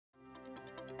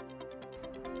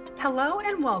Hello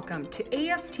and welcome to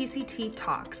ASTCT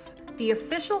Talks, the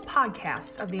official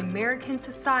podcast of the American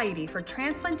Society for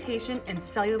Transplantation and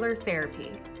Cellular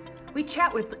Therapy. We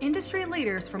chat with industry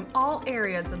leaders from all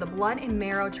areas of the blood and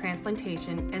marrow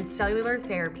transplantation and cellular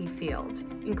therapy field,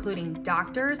 including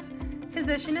doctors,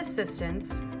 physician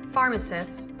assistants,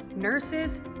 pharmacists,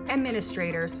 nurses,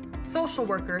 administrators, social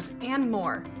workers, and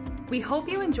more. We hope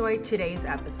you enjoyed today's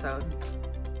episode.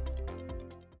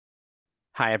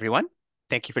 Hi, everyone.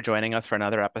 Thank you for joining us for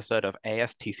another episode of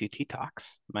ASTCT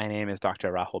Talks. My name is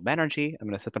Dr. Rahul Banerjee. I'm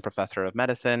an assistant professor of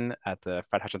medicine at the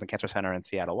Fred Hutchinson Cancer Center in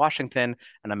Seattle, Washington,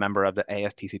 and a member of the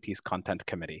ASTCT's content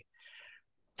committee.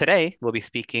 Today, we'll be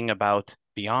speaking about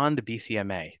beyond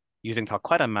BCMA, using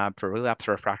Talquetamab for relapsed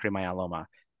refractory myeloma.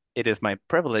 It is my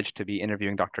privilege to be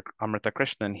interviewing Dr. Amrita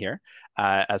Krishnan here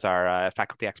as our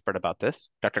faculty expert about this.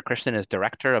 Dr. Krishnan is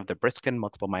director of the Briskin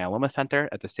Multiple Myeloma Center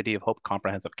at the City of Hope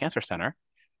Comprehensive Cancer Center.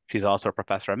 She's also a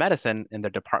professor of medicine in the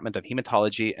Department of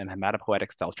Hematology and Hematopoietic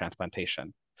Cell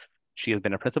Transplantation. She has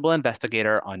been a principal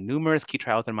investigator on numerous key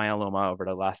trials in myeloma over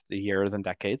the last years and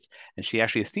decades, and she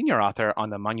actually is senior author on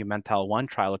the Monumental-1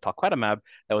 trial of Talquetamab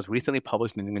that was recently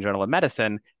published in the New England Journal of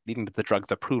Medicine, leading to the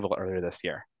drug's approval earlier this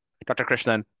year. Dr.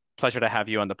 Krishnan, pleasure to have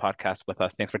you on the podcast with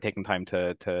us. Thanks for taking time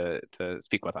to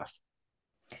speak with us.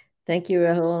 Thank you,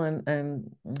 Rahul.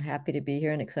 I'm happy to be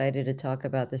here and excited to talk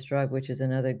about this drug, which is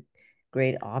another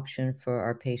great option for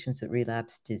our patients with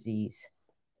relapsed disease.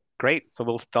 Great. So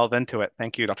we'll delve into it.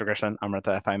 Thank you, Dr. Krishnan,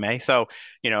 Amrita, if I may. So,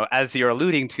 as you're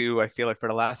alluding to, I feel like for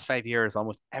the last 5 years,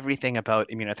 almost everything about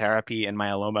immunotherapy and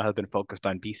myeloma has been focused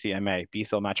on BCMA,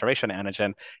 B-cell maturation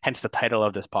antigen, hence the title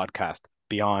of this podcast,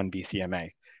 Beyond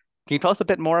BCMA. Can you tell us a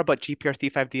bit more about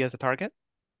GPRC5D as a target?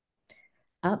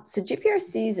 So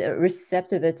GPRC is a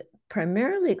receptor that's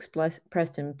primarily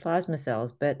expressed in plasma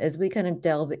cells, but as we kind of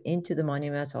delve into the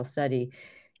monumental study,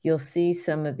 you'll see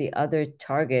some of the other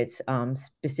targets,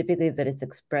 specifically that it's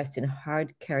expressed in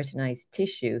hard keratinized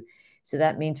tissue. So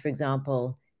that means, for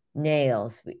example,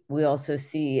 nails. We also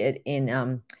see it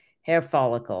in hair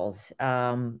follicles.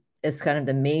 It's kind of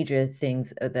the major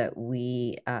things that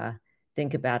we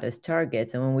think about as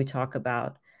targets. And when we talk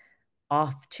about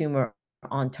off-tumor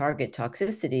on-target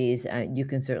toxicities, you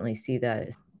can certainly see that.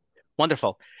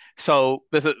 Wonderful. So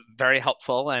this is very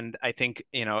helpful. And I think,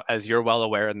 as you're well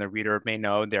aware and the reader may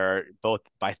know, there are both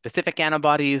bispecific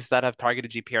antibodies that have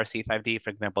targeted GPRC5D,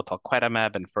 for example,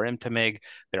 Talquetamab and Farimtamig.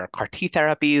 There are CAR T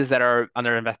therapies that are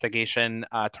under investigation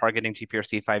targeting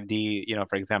GPRC5D,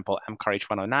 for example,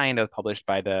 MCAR-H109 that was published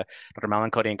by the Dr.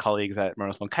 Malankody and colleagues at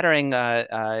Memorial Sloan Kettering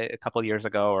a couple of years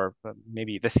ago, or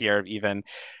maybe this year even.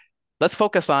 Let's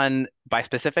focus on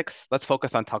bispecifics. Let's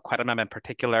focus on Talquetamab in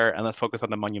particular, and let's focus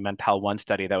on the Monumental-1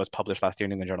 study that was published last year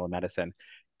in the New England Journal of Medicine.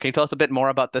 Can you tell us a bit more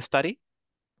about this study?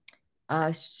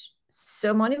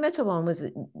 So Monumental-1 was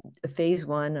a phase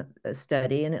 1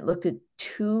 study, and it looked at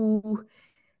two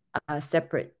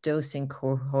separate dosing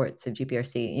cohorts of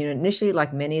GPRC. Initially,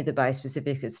 like many of the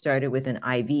bispecifics, it started with an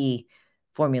IV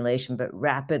formulation, but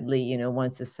rapidly,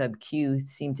 once the sub-Q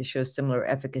seemed to show similar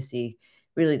efficacy,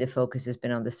 really the focus has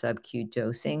been on the sub-Q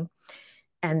dosing.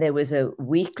 And there was a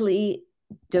weekly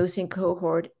dosing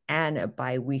cohort and a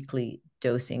biweekly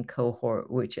dosing cohort,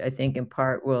 which I think in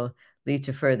part will lead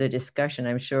to further discussion,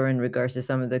 I'm sure, in regards to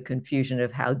some of the confusion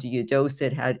of how do you dose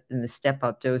it, how in the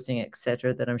step-up dosing, et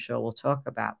cetera, that I'm sure we'll talk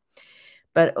about.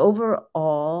 But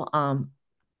overall,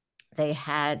 they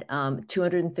had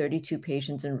 232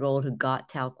 patients enrolled who got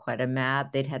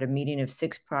Talquetamab. They'd had a median of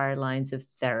 6 prior lines of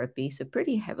therapy, so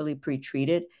pretty heavily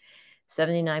pretreated.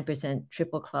 79%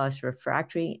 triple-class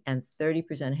refractory, and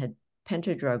 30% had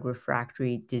pentadrug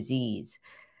refractory disease.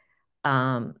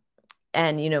 And,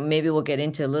 maybe we'll get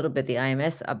into a little bit the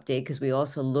IMS update, because we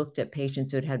also looked at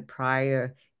patients who had had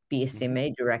prior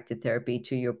BCMA-directed therapy,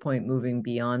 to your point, moving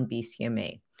beyond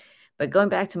BCMA. But going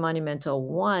back to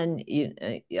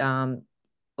Monumental-1,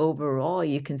 overall,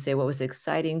 you can say what was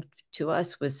exciting to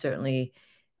us was certainly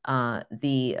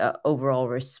the overall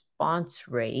response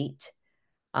rate,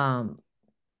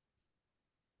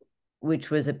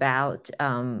 which was about,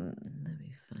 let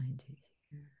me find it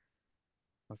here.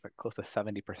 It was like close to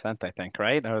 70%, I think,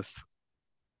 right? That was...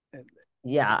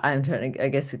 Yeah, I'm trying to, I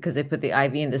guess, because they put the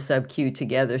IV and the sub-Q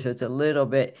together, so it's a little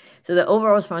bit. So the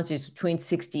overall response is between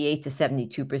 68 to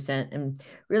 72%, and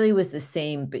really was the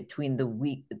same between the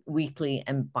weekly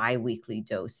and biweekly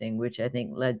dosing, which I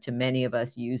think led to many of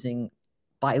us using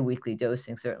biweekly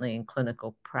dosing, certainly in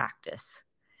clinical practice.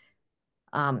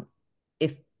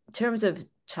 If in terms of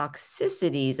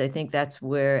toxicities, I think that's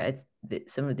where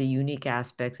some of the unique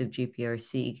aspects of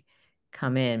GPRC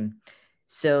come in.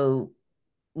 So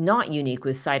not unique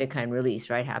was cytokine release,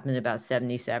 right? Happened in about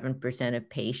 77% of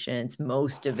patients.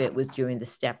 Most of it was during the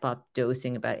step-up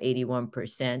dosing, about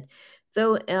 81%,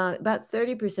 though about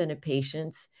 30% of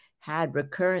patients had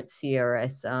recurrent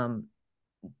CRS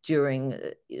during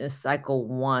cycle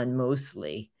 1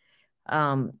 mostly.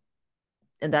 And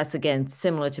that's, again,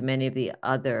 similar to many of the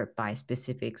other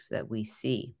bispecifics that we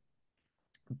see.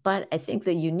 But I think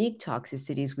the unique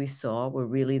toxicities we saw were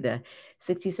really the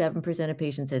 67% of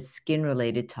patients had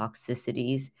skin-related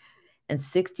toxicities and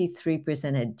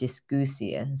 63% had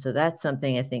dysgeusia. So that's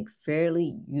something I think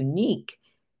fairly unique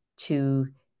to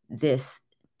this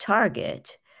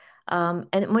target. And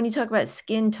when you talk about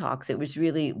skin tox, it was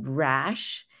really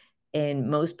rash in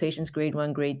most patients, grade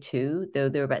 1, grade 2, though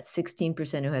there were about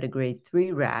 16% who had a grade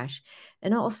 3 rash,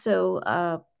 and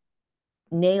also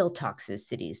nail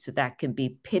toxicities. So that can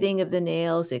be pitting of the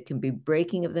nails, it can be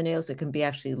breaking of the nails, it can be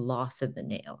actually loss of the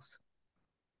nails.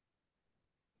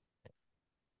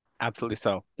 Absolutely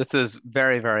so. This is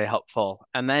very, very helpful.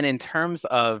 And then in terms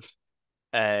of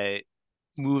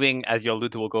moving, as you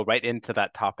alluded to, we'll go right into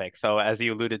that topic. So as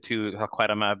you alluded to,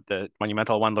 Talquetamab, the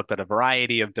monumental one, looked at a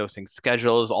variety of dosing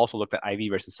schedules, also looked at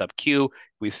IV versus sub-Q.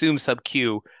 We assume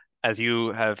sub-Q, as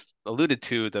you have alluded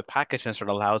to, the package insert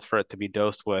allows for it to be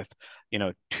dosed with,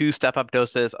 2 step-up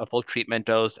doses, a full treatment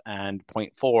dose, and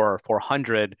 0.4 or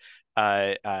 400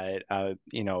 mics per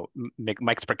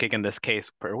kg in this case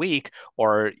per week,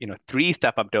 or 3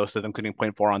 step-up doses, including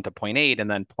 0.4 onto 0.8, and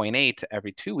then 0.8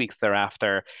 every 2 weeks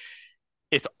thereafter.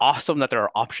 It's awesome that there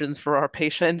are options for our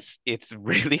patients. It's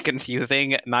really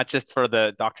confusing, not just for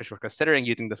the doctors who are considering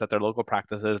using this at their local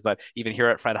practices, but even here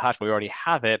at Fred Hutch, we already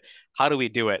have it. How do we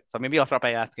do it? So maybe I'll start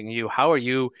by asking you, how are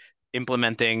you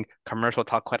implementing commercial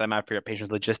Talquetamab for your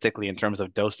patients logistically in terms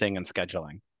of dosing and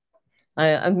scheduling?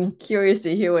 I'm curious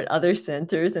to hear what other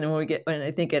centers, and when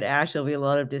I think at ASH, there'll be a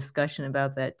lot of discussion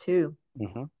about that too.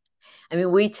 Mm-hmm. I mean,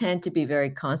 we tend to be very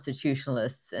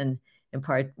constitutionalists, and in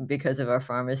part because of our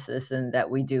pharmacists, and that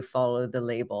we do follow the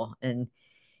label. And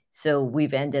so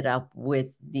we've ended up with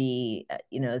the,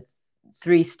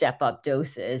 3 step-up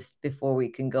doses before we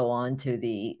can go on to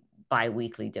the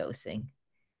biweekly dosing.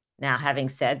 Now, having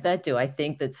said that, do I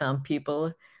think that some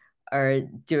people are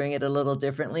doing it a little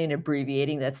differently and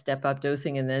abbreviating that step-up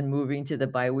dosing and then moving to the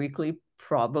biweekly?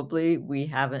 Probably. We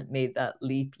haven't made that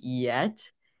leap yet.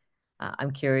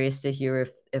 I'm curious to hear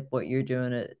if what you're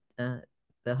doing at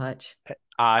the Hutch.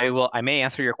 I may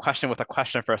answer your question with a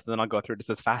question first, and then I'll go through. This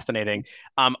is fascinating.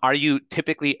 Are you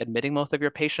typically admitting most of your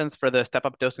patients for the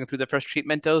step-up dosing through the first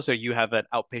treatment dose, or you have an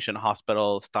outpatient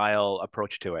hospital style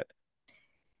approach to it?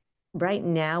 Right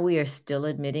now, we are still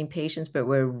admitting patients, but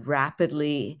we're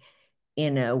rapidly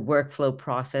in a workflow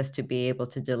process to be able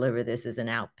to deliver this as an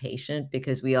outpatient,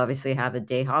 because we obviously have a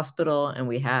day hospital and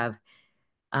we have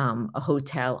a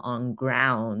hotel on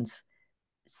grounds,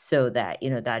 so that,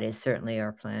 that is certainly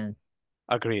our plan.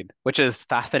 Agreed, which is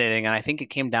fascinating. And I think it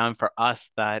came down for us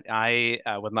that I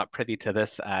was not privy to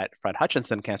this at Fred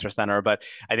Hutchinson Cancer Center, but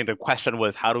I think the question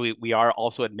was, how do we are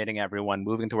also admitting everyone,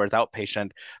 moving towards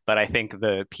outpatient. But I think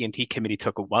the P&T committee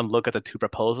took one look at the 2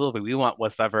 proposals, but we want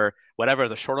whatever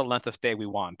is a shorter length of stay we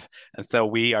want. And so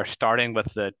we are starting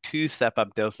with the 2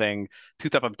 step-up dosing, 2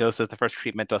 step-up doses, the first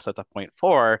treatment dose at the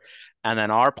 0.4. And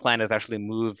then our plan is actually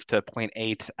move to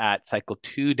 0.8 at cycle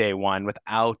 2, day 1,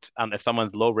 without, if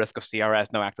someone's low risk of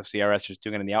CRS, no active CRS, just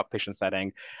doing it in the outpatient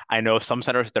setting. I know some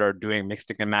centers that are doing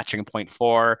mixing and matching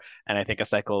 0.4, and I think a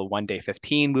cycle 1, day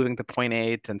 15, moving to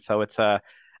 0.8. And so it's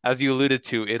as you alluded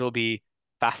to, it'll be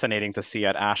fascinating to see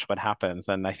at ASH what happens.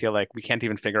 And I feel like we can't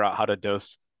even figure out how to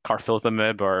dose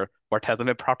carfilzomib or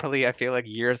bortezomib properly, I feel like,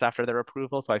 years after their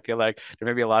approval. So I feel like there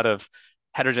may be a lot of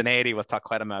heterogeneity with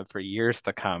Talquetamab for years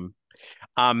to come.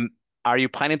 Um, are you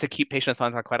planning to keep patients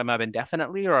on Talquetamab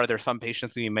indefinitely, or are there some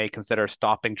patients who you may consider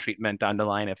stopping treatment down the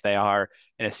line if they are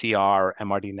in a CR,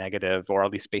 MRD negative, or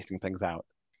at least spacing things out?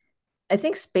 I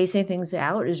think spacing things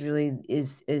out is really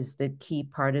is the key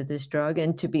part of this drug.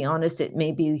 And to be honest, it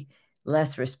may be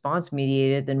less response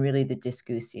mediated than really the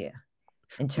dysgeusia.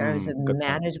 In terms of Good point.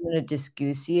 management of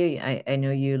dysgeusia, I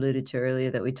know you alluded to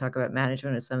earlier that we talk about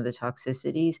management of some of the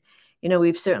toxicities.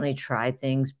 We've certainly tried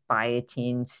things,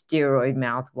 biotin, steroid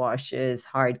mouthwashes,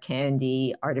 hard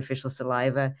candy, artificial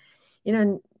saliva.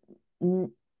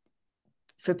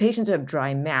 For patients who have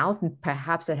dry mouth,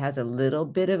 perhaps it has a little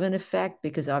bit of an effect,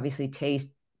 because obviously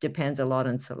taste depends a lot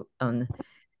on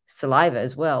saliva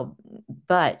as well.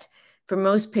 But for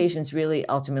most patients, really,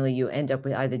 ultimately, you end up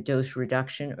with either dose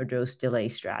reduction or dose delay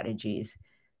strategies.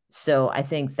 So I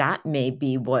think that may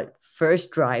be what first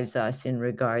drives us in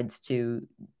regards to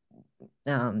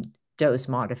dose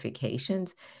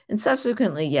modifications. And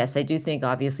subsequently, yes, I do think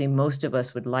obviously most of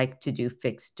us would like to do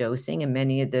fixed dosing, and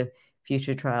many of the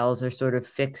future trials are sort of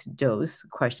fixed dose. The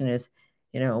question is,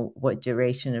 what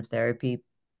duration of therapy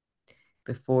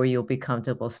before you'll be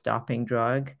comfortable stopping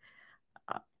drug.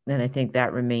 And I think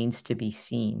that remains to be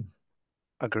seen.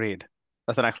 Agreed.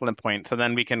 That's an excellent point. So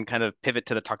then we can kind of pivot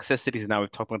to the toxicities. Now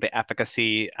we've talked about the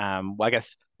efficacy. Well, I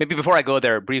guess maybe before I go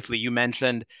there briefly, you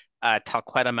mentioned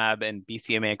Talquetamab in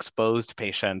BCMA exposed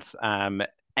patients.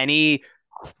 Any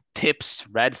tips,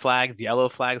 red flags, yellow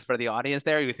flags for the audience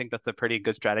there? You think that's a pretty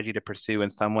good strategy to pursue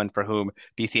in someone for whom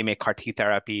BCMA CAR T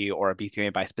therapy or a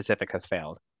BCMA bispecific has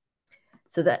failed?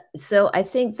 So I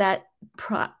think that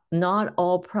not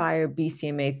all prior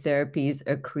BCMA therapies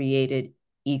are created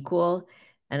equal.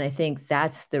 And I think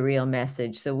that's the real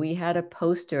message. So we had a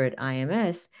poster at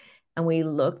IMS and we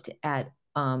looked at,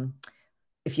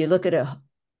 if you look at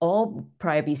all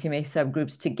prior BCMA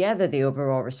subgroups together, the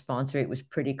overall response rate was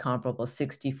pretty comparable,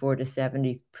 64 to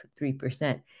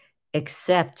 73%,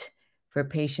 except for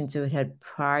patients who had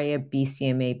prior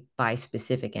BCMA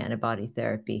bispecific antibody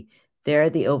therapy. There,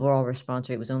 the overall response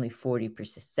rate was only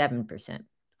 47%,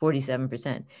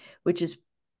 which is,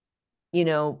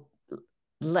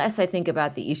 less, I think,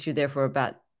 about the issue, therefore,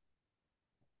 about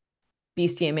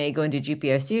BCMA going to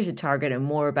GPRC as a target and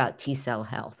more about T cell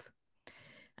health.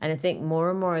 And I think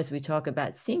more and more as we talk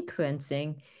about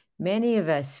sequencing, many of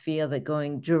us feel that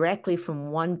going directly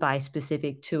from one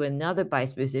bispecific to another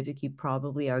bispecific, you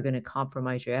probably are going to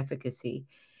compromise your efficacy.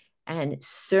 And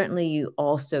certainly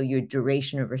your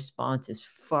duration of response is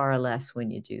far less when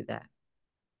you do that.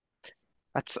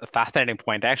 That's a fascinating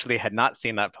point. I actually had not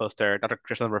seen that poster. Dr.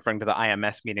 Krishnan was referring to the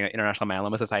IMS meeting, International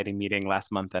Myeloma Society meeting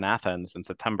last month in Athens in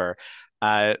September.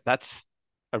 That's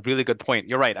a really good point.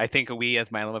 You're right. I think we as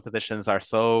myeloma physicians are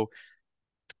so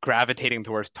gravitating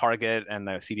towards target and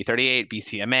the CD38,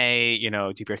 BCMA,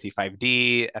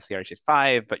 GPRC5D,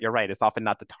 FcRH5, but you're right. It's often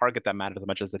not the target that matters as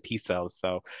much as the T cells.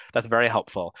 So that's very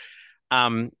helpful.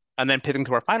 And then pivoting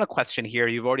to our final question here,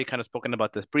 you've already kind of spoken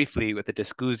about this briefly with the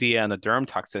dysgeusia and the derm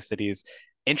toxicities.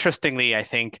 Interestingly, I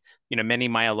think many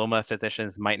myeloma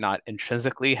physicians might not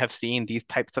intrinsically have seen these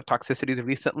types of toxicities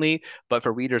recently, but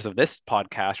for readers of this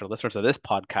podcast or listeners of this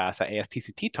podcast at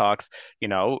ASTCT Talks,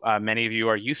 many of you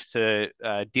are used to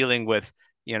dealing with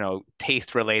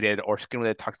taste related or skin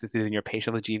related toxicities in your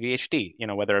patient with GVHD,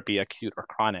 whether it be acute or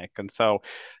chronic. And so,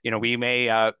 we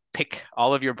may pick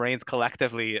all of your brains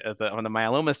collectively on the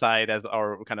myeloma side as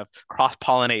our kind of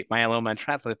cross-pollinate myeloma and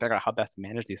transplant to figure out how best to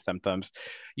manage these symptoms.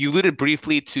 You alluded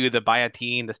briefly to the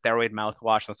biotine, the steroid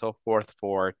mouthwash, and so forth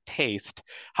for taste.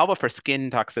 How about for skin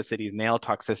toxicities, nail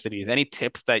toxicities? Any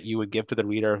tips that you would give to the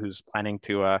reader who's planning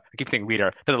to, I keep saying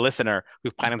reader, to the listener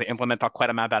who's planning to implement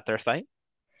Talquetamab at their site?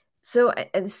 So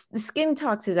the skin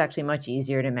tox is actually much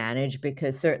easier to manage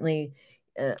because certainly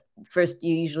first,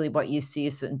 usually what you see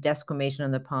is desquamation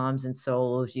on the palms and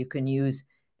soles. You can use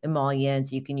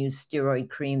emollients, you can use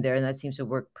steroid cream there, and that seems to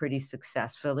work pretty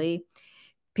successfully.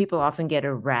 People often get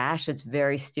a rash that's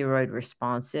very steroid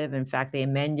responsive. In fact, they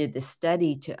amended the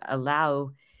study to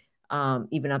allow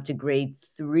even up to grade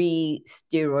 3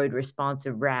 steroid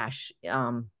responsive rash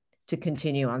to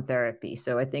continue on therapy.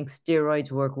 So I think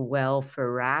steroids work well for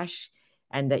rash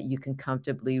and that you can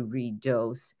comfortably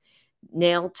redose.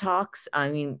 Nail tox,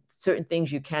 certain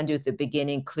things you can do at the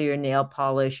beginning, clear nail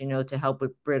polish, to help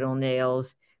with brittle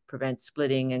nails, prevent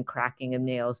splitting and cracking of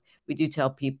nails. We do tell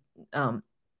people,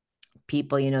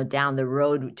 down the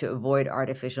road to avoid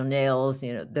artificial nails,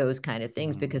 those kind of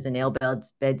things, because the nail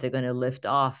beds are going to lift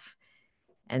off,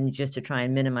 and just to try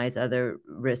and minimize other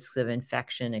risks of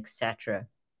infection, etc.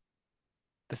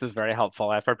 This is very helpful.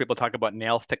 I've heard people talk about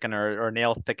nail thickener or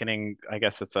nail thickening. I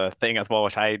guess it's a thing as well,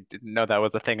 which I didn't know that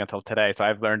was a thing until today. So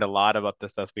I've learned a lot about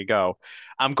this as we go.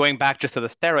 I'm going back just to the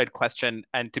steroid question.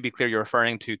 And to be clear, you're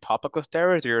referring to topical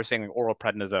steroids or you're saying oral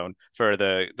prednisone for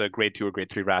the grade 2 or grade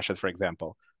 3 rashes, for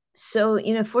example? So,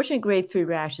 fortunately, grade 3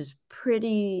 rash is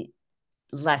pretty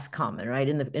less common, right?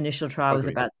 In the initial trial, it was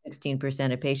about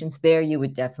 16% of patients. There, you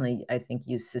would definitely, I think,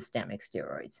 use systemic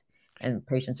steroids. And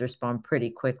patients respond pretty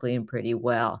quickly and pretty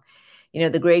well.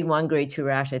 The grade 1, grade 2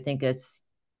 rash, I think it's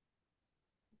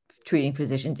treating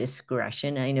physician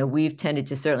discretion. I know we've tended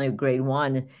to certainly with grade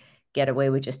 1 get away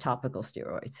with just topical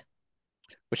steroids.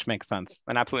 Which makes sense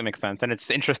and absolutely makes sense. And it's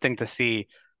interesting to see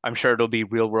I'm sure it'll be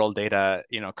real world data,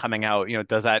 coming out.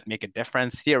 Does that make a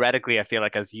difference? Theoretically, I feel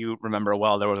like, as you remember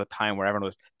well, there was a time where everyone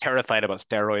was terrified about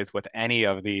steroids with any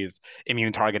of these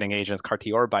immune targeting agents, CAR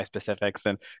T or bispecifics,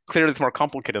 and clearly it's more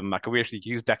complicated than that. Because we actually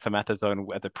use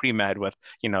dexamethasone as a pre-med with,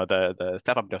 the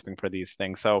step-up dosing for these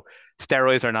things. So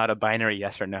steroids are not a binary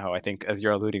yes or no. I think, as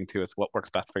you're alluding to, it's what works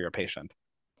best for your patient.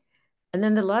 And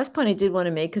then the last point I did want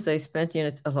to make, because I spent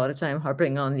a lot of time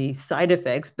harping on the side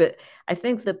effects, but I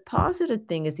think the positive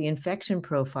thing is the infection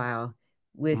profile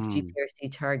with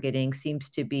GPRC targeting seems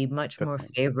to be much more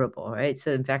favorable, right?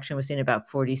 So infection was seen about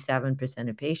 47%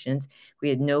 of patients. We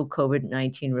had no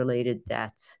COVID-19 related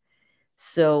deaths.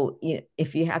 So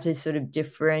if you have to sort of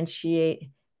differentiate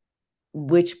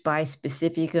which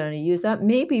bispecific you're going to use, that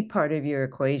may be part of your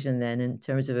equation then, in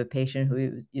terms of a patient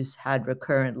who's had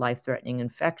recurrent life-threatening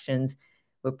infections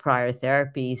with prior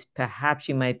therapies. Perhaps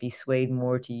you might be swayed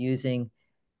more to using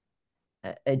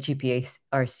a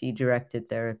GPRC-directed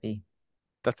therapy.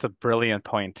 That's a brilliant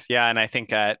point. Yeah, and I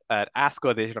think at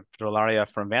ASCO, Dr. Dolaria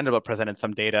from Vanderbilt presented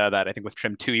some data that I think was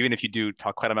trimmed too. Even if you do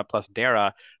Talquetamab plus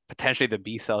Dara, potentially the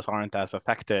B cells aren't as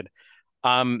affected.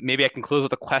 Maybe I can close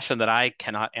with a question that I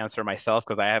cannot answer myself,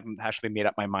 because I haven't actually made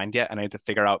up my mind yet, and I need to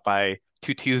figure out by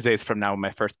 2 Tuesdays from now,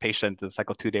 my first patient is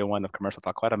cycle 2, day 1 of commercial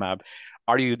Talquetamab.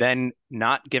 Are you then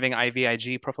not giving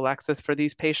IVIG prophylaxis for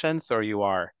these patients, or you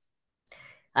are?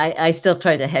 I still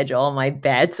try to hedge all my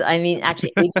bets. I mean,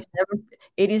 actually,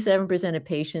 87% of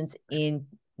patients in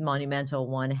Monumental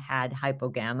 1 had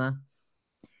hypogamma.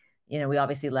 We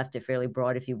obviously left it fairly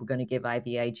broad if you were going to give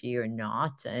IVIG or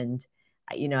not. And,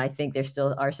 I think there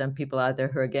still are some people out there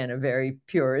who, again, are very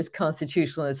purist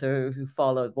constitutionalists, or who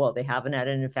follow, well, they haven't had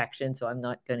an infection, so I'm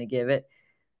not going to give it.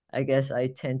 I guess I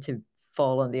tend to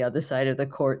fall on the other side of the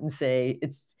court and say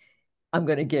I'm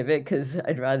going to give it because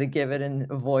I'd rather give it and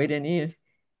avoid any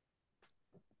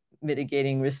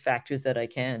mitigating risk factors that I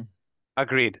can.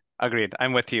 Agreed.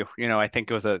 I'm with you. I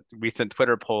think it was a recent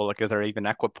Twitter poll, like, is there even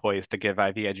equipoise to give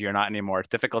IVIG or not anymore? It's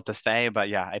difficult to say, but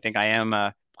yeah, I think I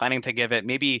am planning to give it.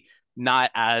 Maybe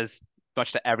not as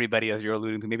much to everybody as you're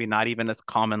alluding to, maybe not even as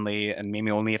commonly, and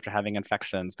maybe only after having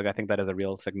infections, but I think that is a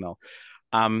real signal.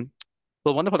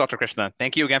 Well, wonderful, Dr. Krishnan.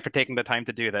 Thank you again for taking the time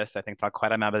to do this. I think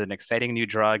Talquetamab is an exciting new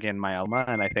drug in myeloma,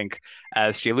 and I think,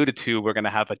 as she alluded to, we're going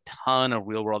to have a ton of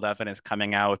real-world evidence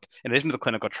coming out. In addition to the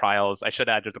clinical trials, I should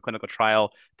add, there's the clinical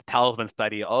trial, the Talisman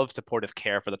study of supportive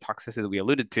care for the toxicities we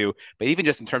alluded to, but even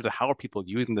just in terms of how are people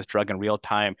using this drug in real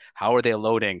time, how are they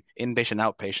loading, inpatient,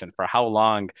 outpatient, for how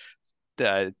long,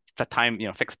 the time,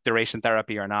 fixed duration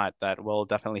therapy or not, that we'll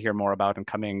definitely hear more about in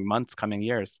coming months, coming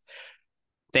years.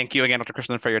 Thank you again, Dr.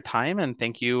 Krishnan, for your time, and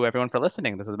thank you everyone for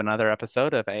listening. This has been another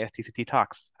episode of ASTCT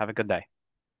Talks. Have a good day.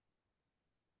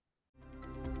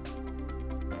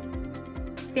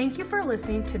 Thank you for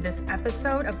listening to this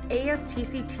episode of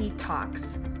ASTCT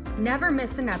Talks. Never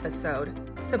miss an episode.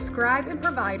 Subscribe and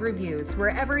provide reviews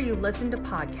wherever you listen to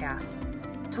podcasts.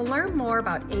 To learn more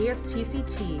about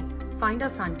ASTCT, find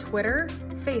us on Twitter,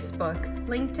 Facebook,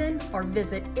 LinkedIn, or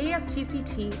visit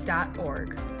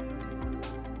astct.org.